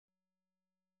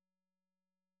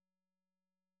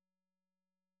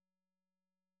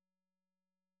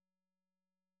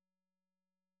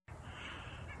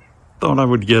Thought I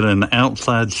would get an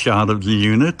outside shot of the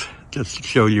unit just to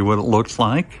show you what it looks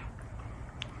like.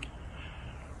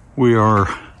 We are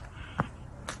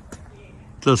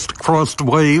just across the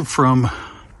way from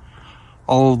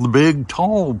all the big,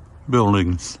 tall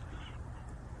buildings.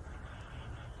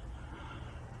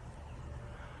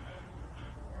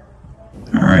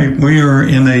 All right, we are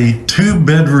in a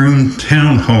 2-bedroom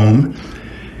townhome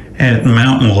at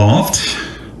Mountainloft,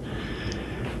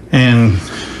 and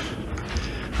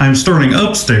I'm starting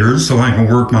upstairs so I can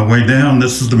work my way down.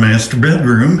 This is the master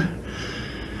bedroom.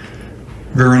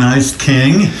 Very nice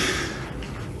king.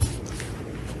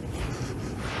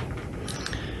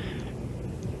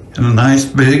 And a nice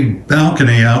big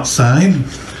balcony outside,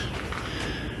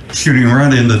 shooting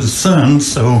right into the sun,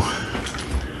 so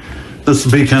this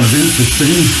will be kind of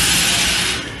interesting.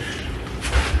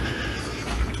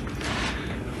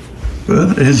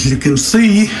 But as you can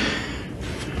see,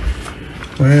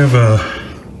 we have a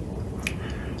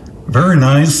very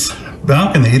nice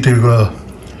balcony to,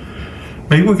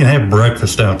 maybe we can have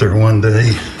breakfast out there one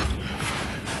day.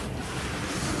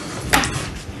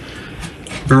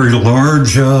 Very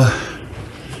large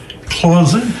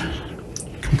closet,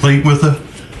 complete with a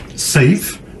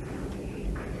safe.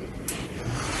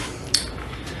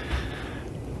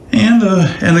 And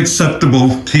an acceptable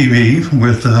TV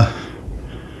with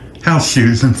house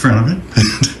shoes in front of it.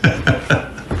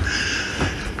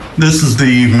 This is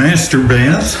the master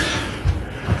bath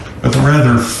with a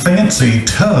rather fancy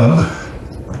tub.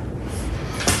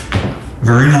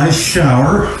 Very nice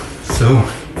shower. So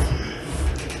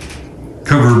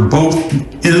cover both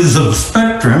ends of the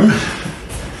spectrum.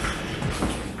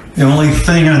 The only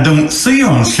thing I don't see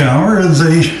on shower is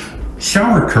a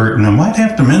shower curtain. I might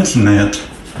have to mention that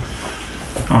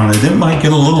on it. It might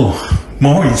get a little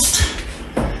moist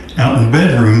out in the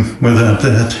bedroom without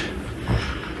that.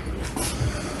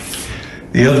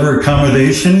 The other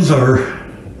accommodations are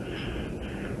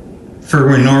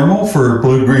fairly normal for a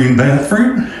blue-green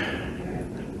bathroom.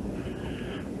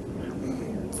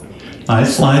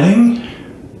 Nice lighting.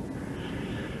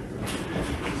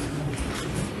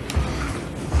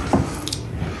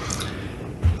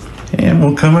 And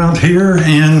we'll come out here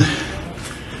and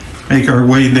make our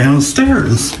way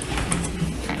downstairs.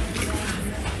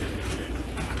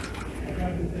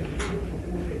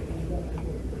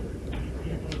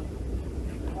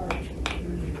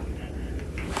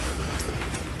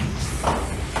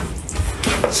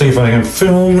 See if I can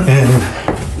film and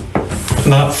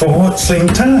not fall at the same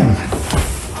time.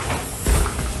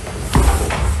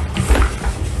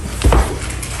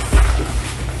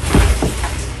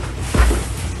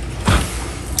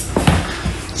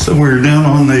 So we're down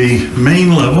on the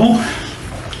main level,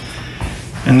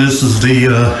 and this is the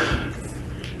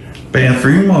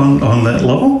bathroom on that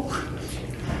level.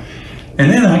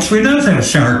 And it actually does have a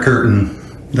shower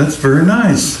curtain. That's very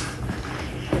nice.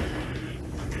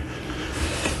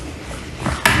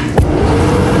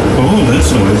 Oh,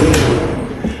 that's noisy.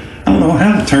 I don't know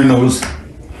how to turn those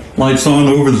lights on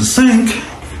over the sink.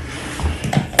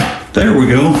 There we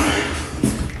go.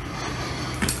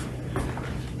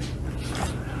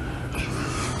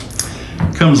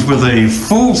 Comes with a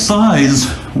full-size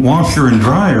washer and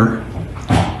dryer.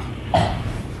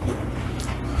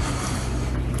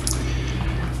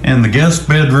 And the guest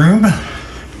bedroom,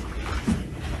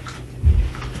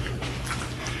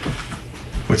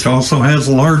 which also has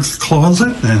a large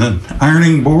closet and an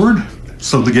ironing board,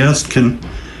 so the guest can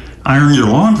iron your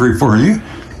laundry for you.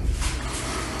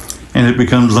 And it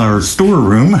becomes our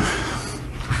storeroom.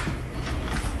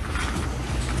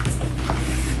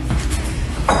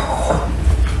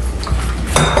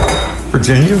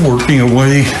 Virginia working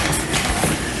away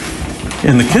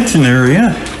in the kitchen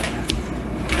area.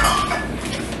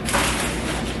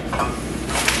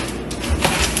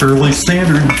 Fairly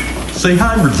standard. Say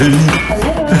hi, Virginia.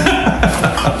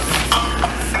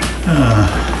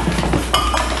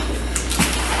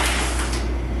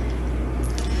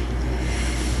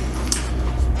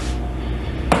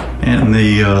 And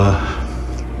the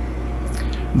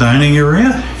dining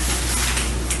area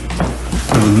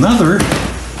with another,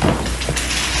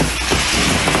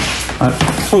 I'll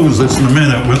close this in a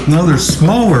minute, with another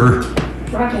smaller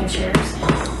rocking chairs.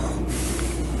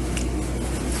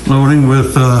 Loading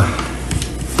with,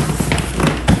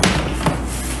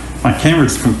 my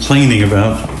camera's complaining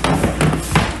about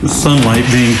the sunlight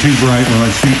being too bright when I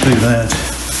shoot through that.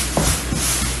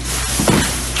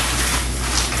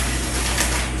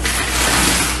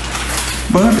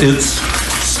 But it's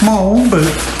small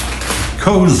but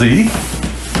cozy.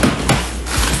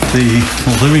 The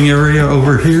living area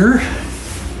over here.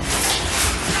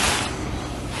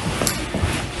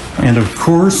 And of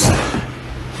course,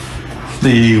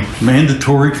 the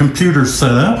mandatory computer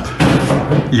setup.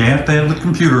 You have to have the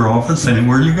computer office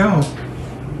anywhere you go.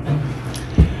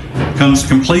 Comes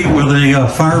complete with a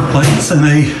fireplace and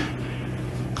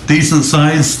a decent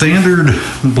sized standard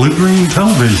Bluegreen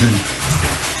television.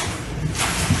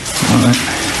 All right.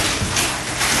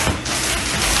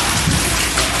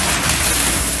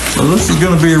 So this is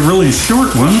going to be a really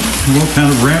short one. We'll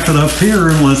kind of wrap it up here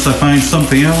unless I find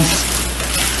something else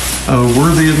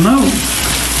worthy of note.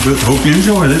 But hope you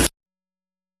enjoyed it.